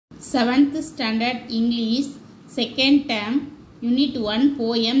7th Standard English, 2nd term, Unit 1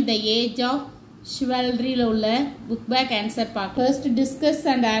 poem The Age of Chivalry book back answer part. First discuss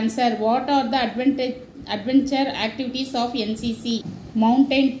and answer. What are the adventure activities of NCC?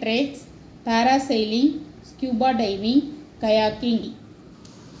 Mountain treks, parasailing, scuba diving, kayaking.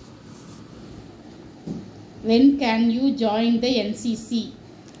 When can you join the NCC?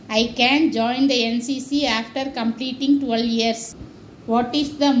 I can join the NCC after completing 12 years. What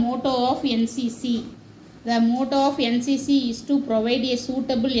is the motto of NCC? The motto of NCC is to provide a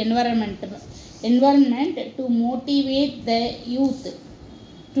suitable environment to motivate the youth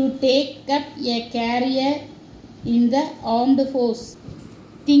to take up a career in the armed force.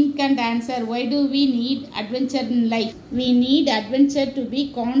 Think and answer. Why do we need adventure in life? We need adventure to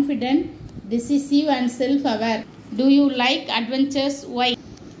be confident, decisive and self-aware. Do you like adventures? Why?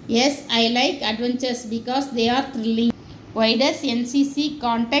 Yes, I like adventures because they are thrilling. Why does NCC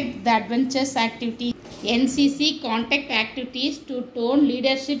conduct the adventures activities? NCC conduct activities to tone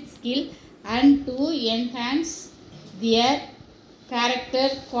leadership skill and to enhance their character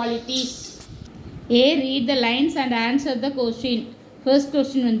qualities. A. Read the lines and answer the question. First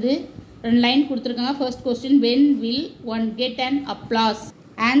question வந்து ரெண்டு line கொடுத்துருக்காங்க. First question, when will one get an applause?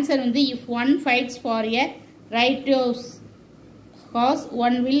 Answer வந்து if one fights for a righteous cause,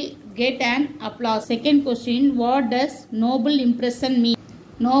 one will get an applause. Second question, what does noble impression mean?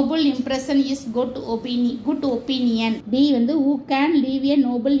 Noble impression is good opinion. D வந்து who can leave a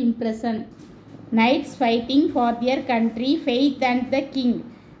noble impression? Knights fighting for their country, faith and the king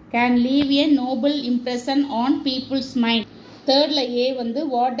can leave a noble impression on people's mind. Third A வந்து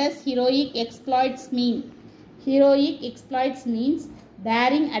what does heroic exploits mean? Heroic exploits means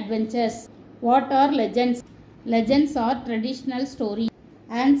daring adventures. What are legends? Legends are traditional stories.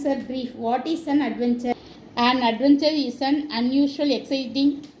 Answer brief. What is an adventure? An adventure is an unusual,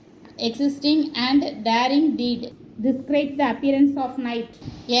 existing and daring deed. Describe the appearance of knight.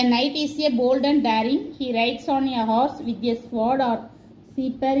 A knight is a bold and daring. He rides on a horse with a sword or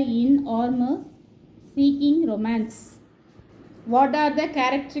spear in armor, seeking romance. What are the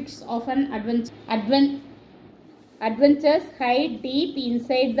characteristics of an adventure? Adventures hide deep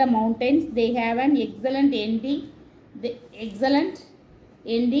inside the mountains. They have an excellent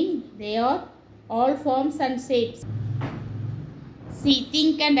ending. They are all forms and shapes. See,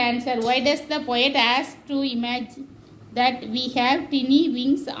 think and answer. Why does the poet ask to imagine that we have tiny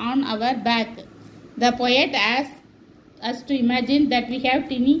wings on our back? The poet asks us to imagine that we have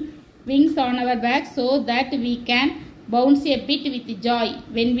tiny wings on our back so that we can bounce a bit with joy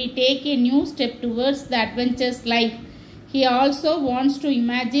when we take a new step towards the adventurous life. He also wants to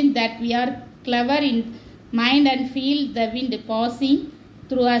imagine that we are clever in mind and feel the wind passing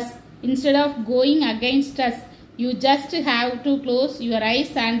through us instead of going against us. You just have to close your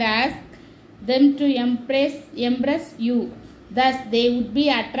eyes and ask them to embrace you. Thus they would be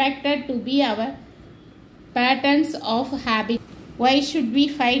attracted to be our patterns of habit. Why should we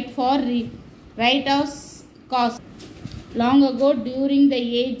fight for righteous cause? Long ago, during the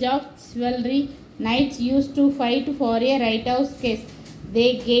age of chivalry, knights used to fight for a righteous cause. They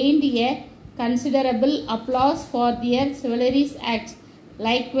gained a considerable applause for their chivalrous acts.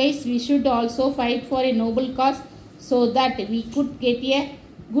 Likewise, we should also fight for a noble cause so that we could get a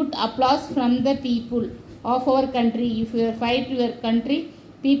good applause from the people of our country. If you fight your country,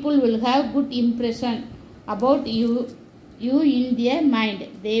 people will have good impression about you in their mind.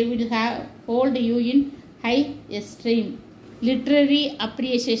 They will hold you in high esteem. Literary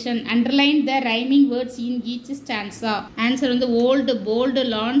appreciation. Underline the rhyming words in each stanza. Answer on the old, bold,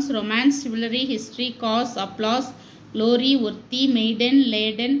 lawns, romance, chivalry, history, cause, applause, glory, worthy, maiden,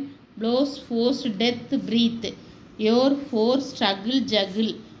 laden, blows, forced, death, breath, your, for, struggle,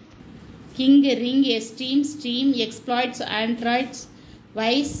 juggle, king, ring, esteem, stream, exploits, androids,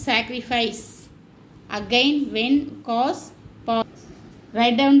 wise, sacrifice, again, when, cause, pause.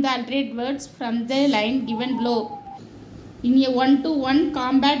 Write down the alternate words from the line given below. In a 1-to-1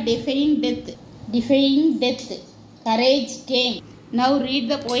 combat, defying death, courage came. Now read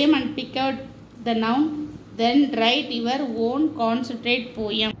the poem and pick out the noun. Then write your own concentrate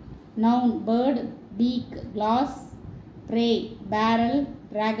poem. Noun: bird, beak, glass, prey, barrel,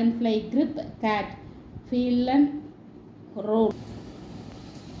 dragonfly, grip, cat, felon, road.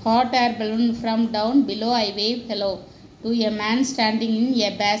 Hot air balloon from down below I wave hello to a man standing in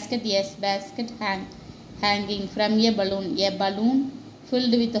a basket. Yes, basket hanging from a balloon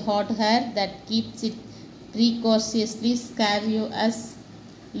filled with hot air that keeps it precautiously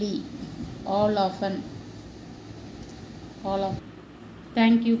scariously all of.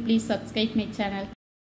 Thank you. Please subscribe my channel.